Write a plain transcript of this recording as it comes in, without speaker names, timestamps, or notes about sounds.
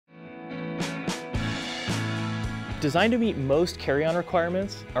Designed to meet most carry-on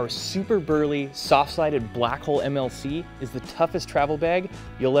requirements, our super burly, soft-sided black hole MLC is the toughest travel bag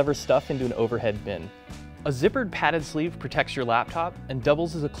you'll ever stuff into an overhead bin. A zippered padded sleeve protects your laptop and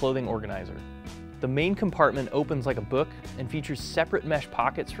doubles as a clothing organizer. The main compartment opens like a book and features separate mesh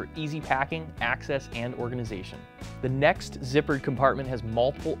pockets for easy packing, access, and organization. The next zippered compartment has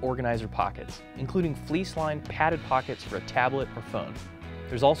multiple organizer pockets, including fleece-lined padded pockets for a tablet or phone.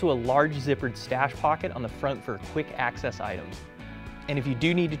 There's also a large zippered stash pocket on the front for quick access items. And if you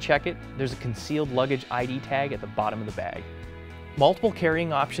do need to check it, there's a concealed luggage ID tag at the bottom of the bag. Multiple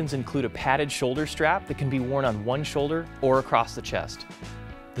carrying options include a padded shoulder strap that can be worn on one shoulder or across the chest.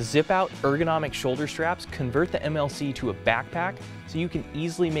 The zip-out ergonomic shoulder straps convert the MLC to a backpack so you can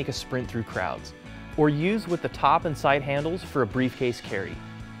easily make a sprint through crowds, or use with the top and side handles for a briefcase carry.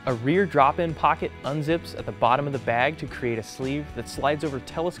 A rear drop-in pocket unzips at the bottom of the bag to create a sleeve that slides over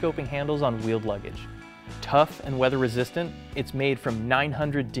telescoping handles on wheeled luggage. Tough and weather-resistant, it's made from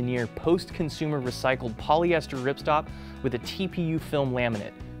 900 denier post-consumer recycled polyester ripstop with a TPU film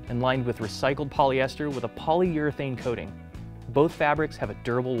laminate and lined with recycled polyester with a polyurethane coating. Both fabrics have a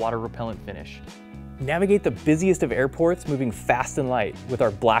durable water-repellent finish. Navigate the busiest of airports moving fast and light with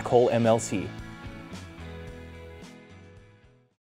our black hole MLC.